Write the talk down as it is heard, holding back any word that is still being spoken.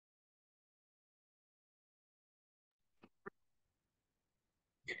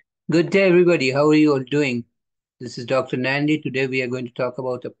Good day, everybody. How are you all doing? This is Dr. Nandi. Today we are going to talk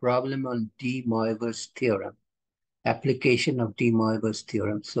about a problem on DeMoiver's theorem, application of DeMoiver's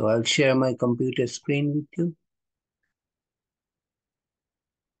theorem. So I'll share my computer screen with you.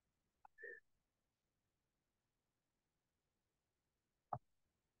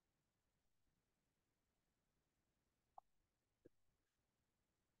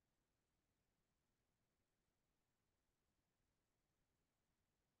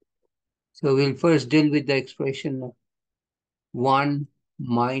 So we'll first deal with the expression of 1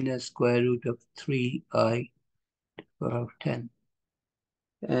 minus square root of 3i to the power of 10.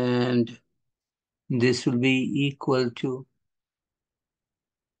 And this will be equal to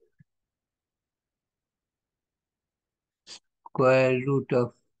square root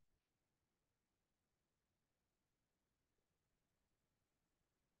of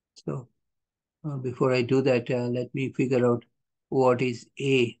before I do that, let me figure out what is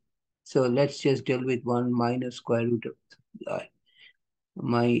a. So let's just deal with 1 minus square root of I.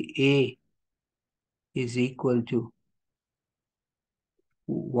 My a is equal to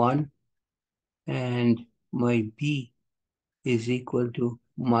 1 and my b is equal to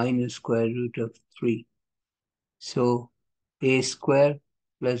minus square root of 3. So a square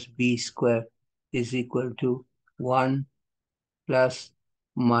plus b square is equal to 1 plus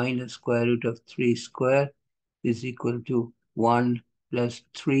minus square root of 3 square is equal to 1 plus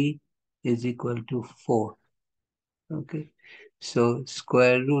 3 is equal to 4. Okay, so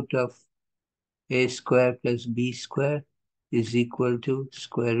square root of a square plus b square is equal to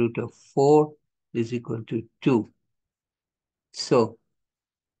square root of 4 is equal to 2. So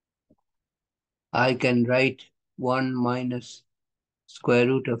I can write 1 minus square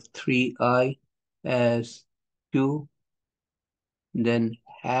root of 3i as 2, then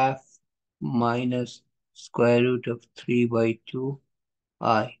half minus square root of 3 by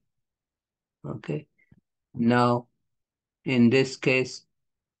 2i. Okay, now in this case,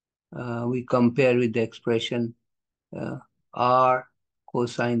 we compare with the expression r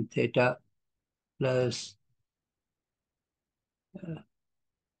cosine theta plus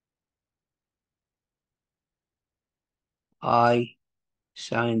I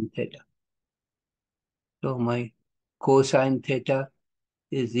sine theta. So my cosine theta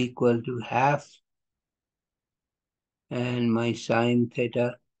is equal to half and my sine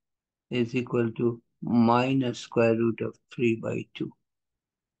theta is equal to minus square root of 3 by 2.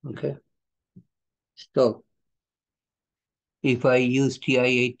 Okay. So if I use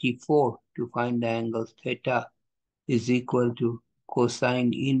TI-84 to find the angle theta is equal to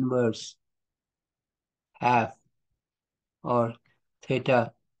cosine inverse half, or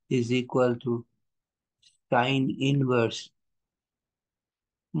theta is equal to sine inverse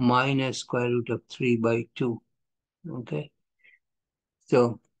minus square root of 3 by 2. Okay.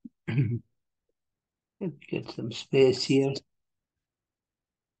 So let's get some space here.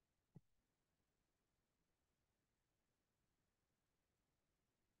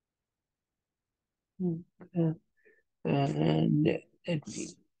 And let me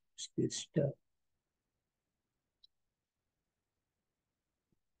this stuff.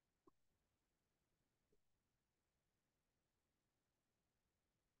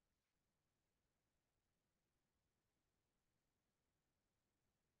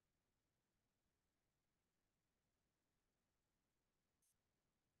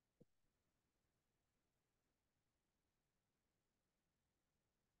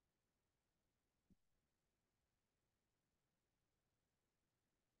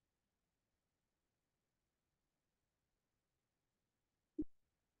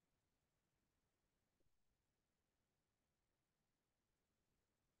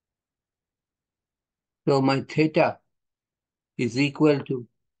 So my theta is equal to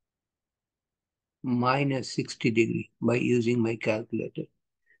minus 60 degree by using my calculator.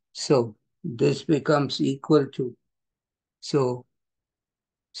 So this becomes equal to, so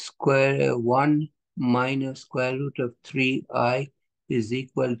square 1 minus square root of 3i is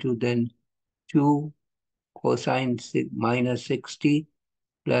equal to then 2 cosine minus 60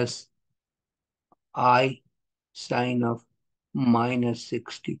 plus I sine of minus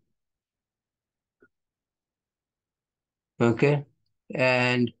 60. Okay,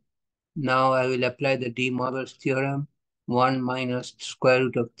 and now I will apply the DeMoiver's theorem. 1 minus square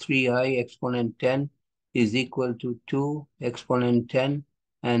root of 3i exponent 10 is equal to 2 exponent 10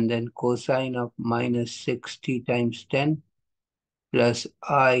 and then cosine of minus 60 times 10 plus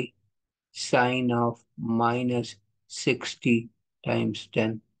I sine of minus 60 times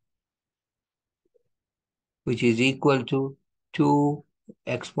 10, which is equal to 2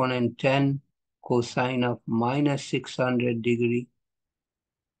 exponent 10 cosine of minus 600 degree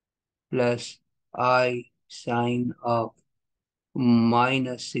plus I sine of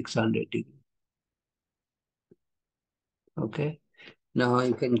minus 600 degree. Okay. Now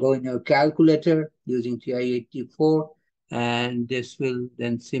you can go in your calculator using TI-84, and this will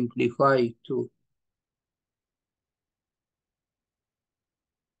then simplify to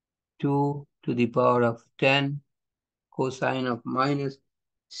 2 to the power of 10 cosine of minus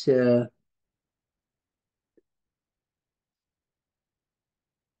uh,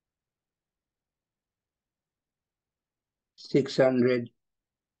 600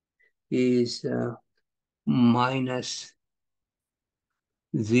 is minus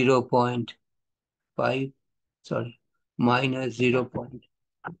 0.5, sorry, minus 0.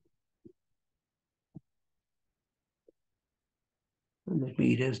 Let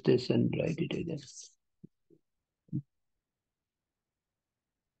me erase this and write it again.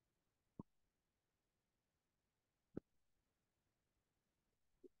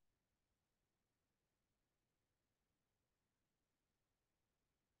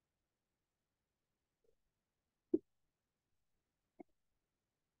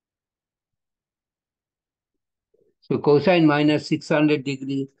 So cosine minus 600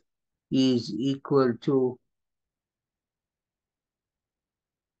 degree is equal to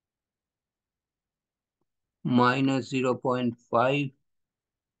minus 0.5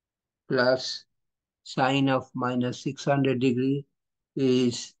 plus sine of minus 600 degree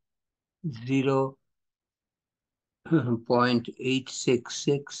is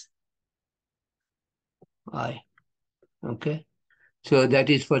 0.866 I. Okay. So that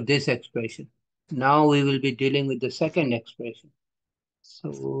is for this expression. Now we will be dealing with the second expression.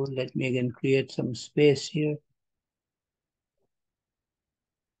 So let me again create some space here.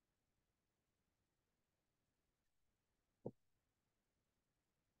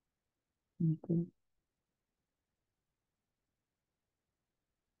 Okay.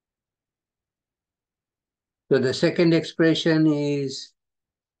 So the second expression is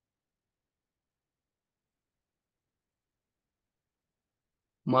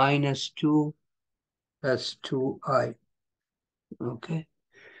minus 2 plus 2i. Okay.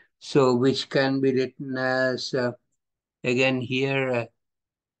 So which can be written as, again here,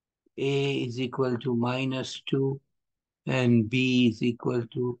 a is equal to minus 2 and b is equal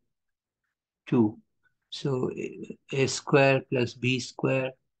to 2. So a square plus b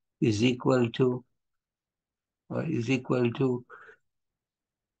square is equal to,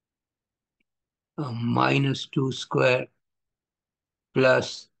 minus 2 square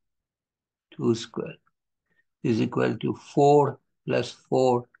plus 2 square is equal to 4 plus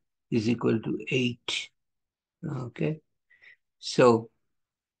 4 is equal to 8. Okay. So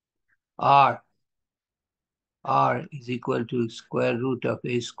r is equal to square root of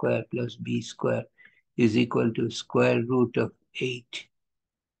a square plus b square is equal to square root of 8.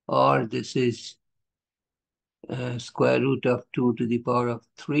 Or this is square root of 2 to the power of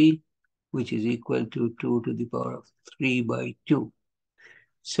 3, which is equal to 2 to the power of 3 by 2.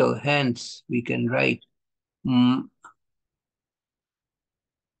 So hence we can write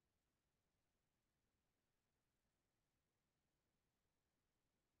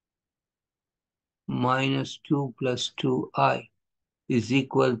minus 2 plus 2i is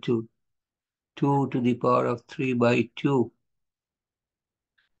equal to 2 to the power of 3 by 2,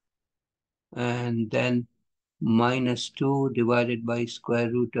 and then minus 2 divided by square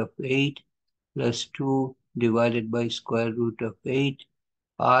root of 8 plus 2 divided by square root of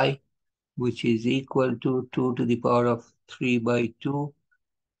 8i, which is equal to 2 to the power of 3 by 2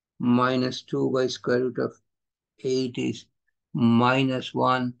 minus 2 by square root of 8 is minus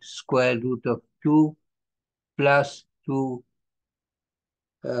 1 square root of 2 plus 2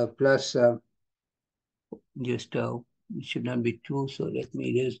 plus just it should not be 2, so let me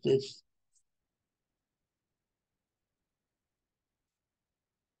erase this.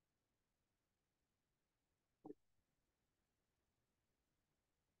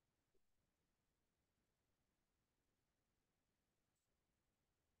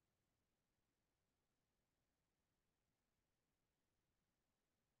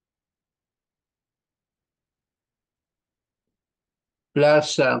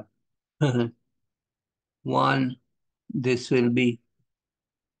 Plus 1, this will be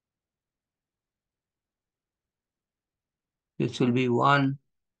 1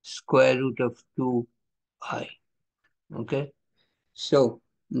 square root of 2i. Okay, so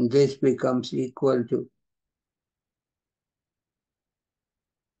this becomes equal to,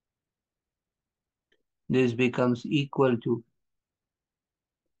 this becomes equal to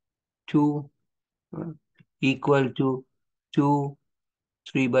 2 equal to 2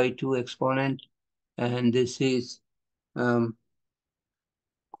 3 by 2 exponent, and this is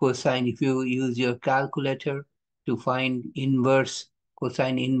cosine, if you use your calculator to find inverse,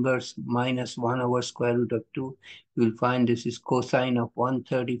 cosine inverse minus 1 over square root of 2, you'll find this is cosine of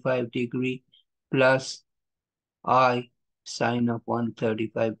 135 degree plus I sine of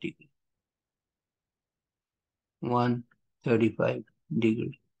 135 degree. 135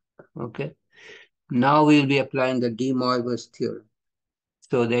 degree. Okay. Now we'll be applying the DeMoiver's theorem.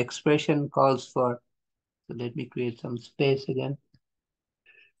 So the expression calls for, so let me create some space again.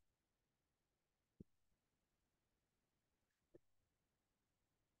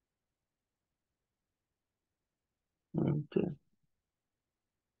 Okay.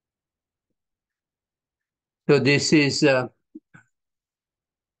 So this is,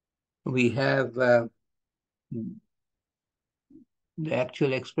 we have, the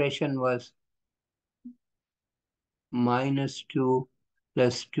actual expression was minus 2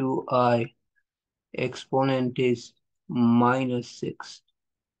 plus 2i, exponent is minus 6,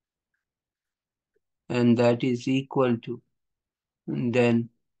 and that is equal to, and then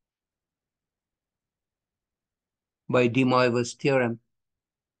by DeMoiver's theorem,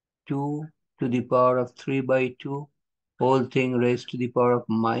 2 to the power of 3 by 2, whole thing raised to the power of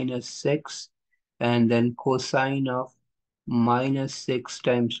minus 6, and then cosine of minus 6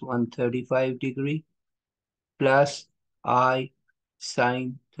 times 135 degree plus I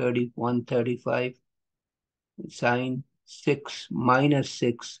sine 135 sine 6 minus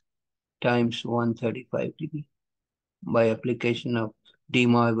 6 times 135 degree by application of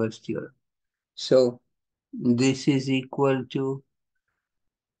DeMoiver's theorem. So this is equal to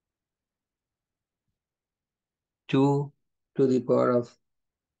 2 to the power of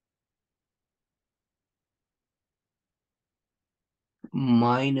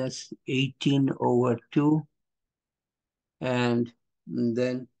minus 18 over 2, and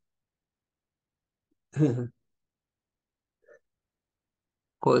then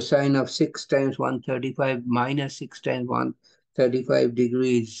cosine of 6 times 135 minus 6 times 135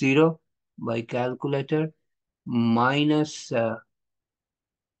 degree is 0 by calculator, minus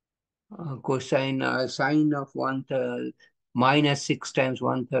cosine sine of minus 6 times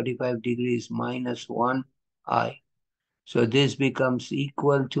 135 degrees minus 1i. So this becomes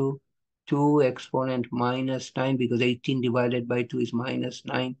equal to 2 exponent minus 9, because 18 divided by 2 is minus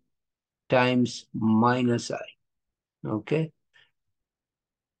 9 times minus I. Okay.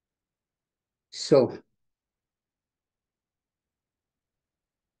 So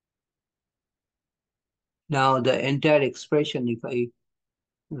now the entire expression, if I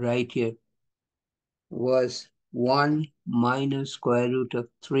write here, was 1 minus square root of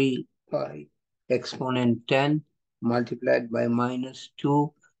 3 pi exponent 10 multiplied by minus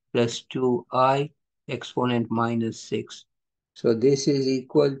 2 plus 2i exponent minus 6. So this is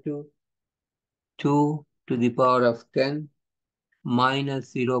equal to 2 to the power of 10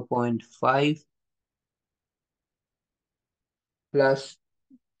 minus 0.5 plus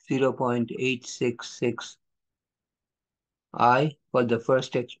 0.866 I for the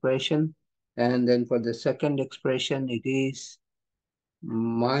first expression, and then for the second expression it is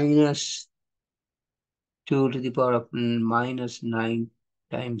minus 2 to the power of minus 9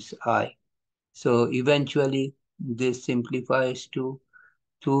 times I. So eventually this simplifies to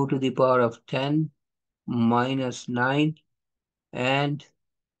 2 to the power of 10 minus 9, and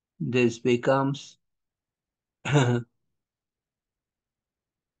this becomes positive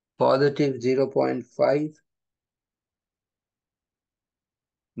 0.5,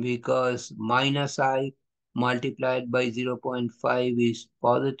 because minus I multiplied by 0.5 is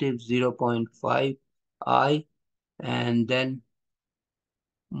positive 0.5 I, and then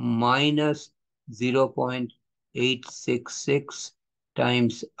minus 0.866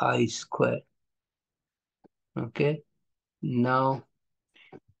 times I squared. Okay, now,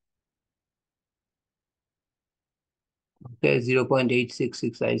 okay,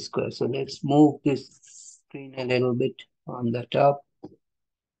 0.866 I squared. So let's move this screen a little bit on the top.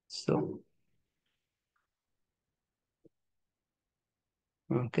 So,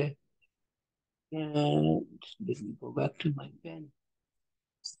 okay, and let me go back to my pen.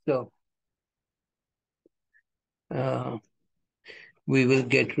 So, we will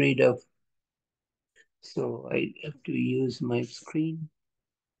get rid of, so I have to use my screen,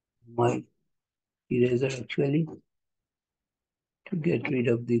 my eraser actually, to get rid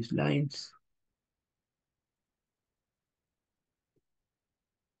of these lines.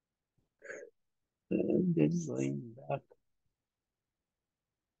 And then going back.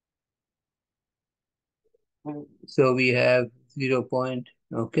 So we have 0 point,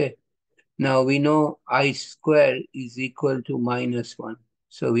 okay. Now we know I square is equal to minus 1.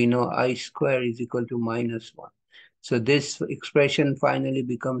 So we know I square is equal to minus 1. So this expression finally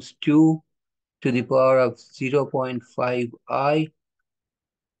becomes 2 to the power of 0.5i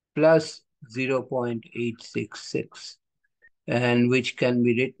plus 0.866, and which can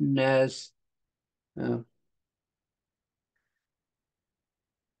be written uh,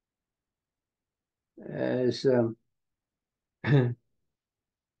 as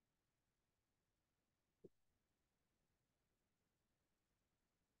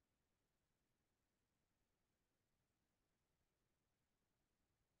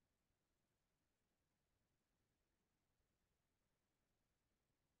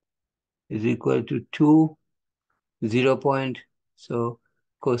is equal to 2 0. So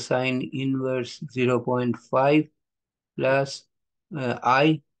cosine inverse 0.5 plus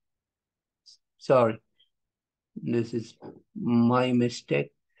I, sorry, this is my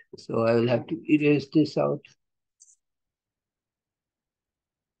mistake. So I will have to erase this out.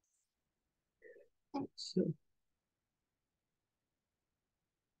 So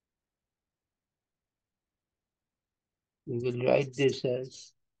we will write this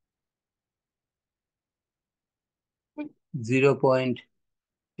as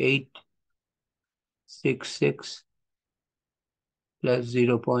 0.866 plus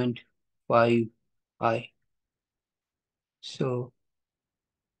 0.5i. So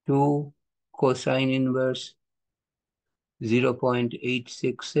 2 cosine inverse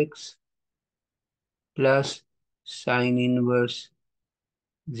 0.866 plus sine inverse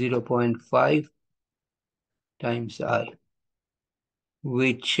 0.5 times I,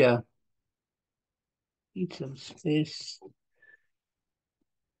 which need some space.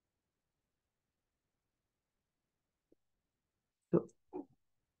 So,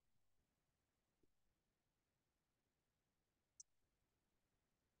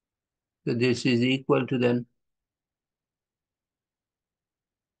 so this is equal to then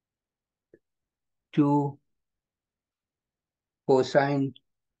 2 cosine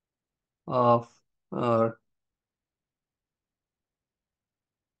of or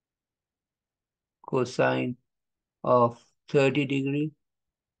cosine of 30 degree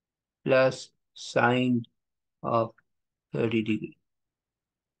plus sine of 30 degree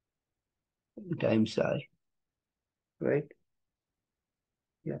times I, right?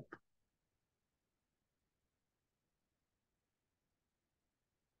 Yeah.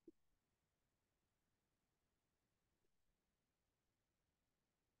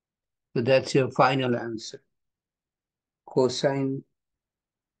 So that's your final answer. Cosine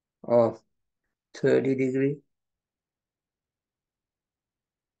of 30 degree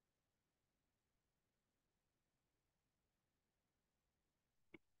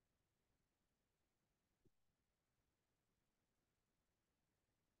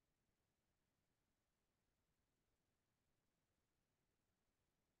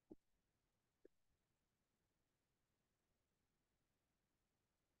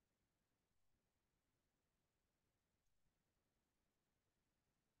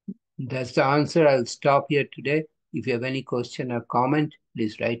That's the answer. I'll stop here today. If you have any question or comment,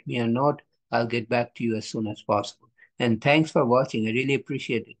 please write me a note. I'll get back to you as soon as possible. And thanks for watching. I really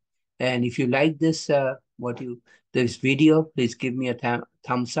appreciate it. And if you like this video, please give me a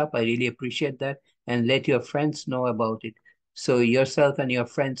thumbs up. I really appreciate that. And let your friends know about it. So yourself and your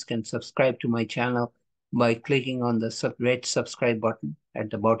friends can subscribe to my channel by clicking on the red subscribe button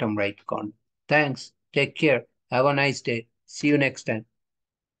at the bottom right corner. Thanks. Take care. Have a nice day. See you next time.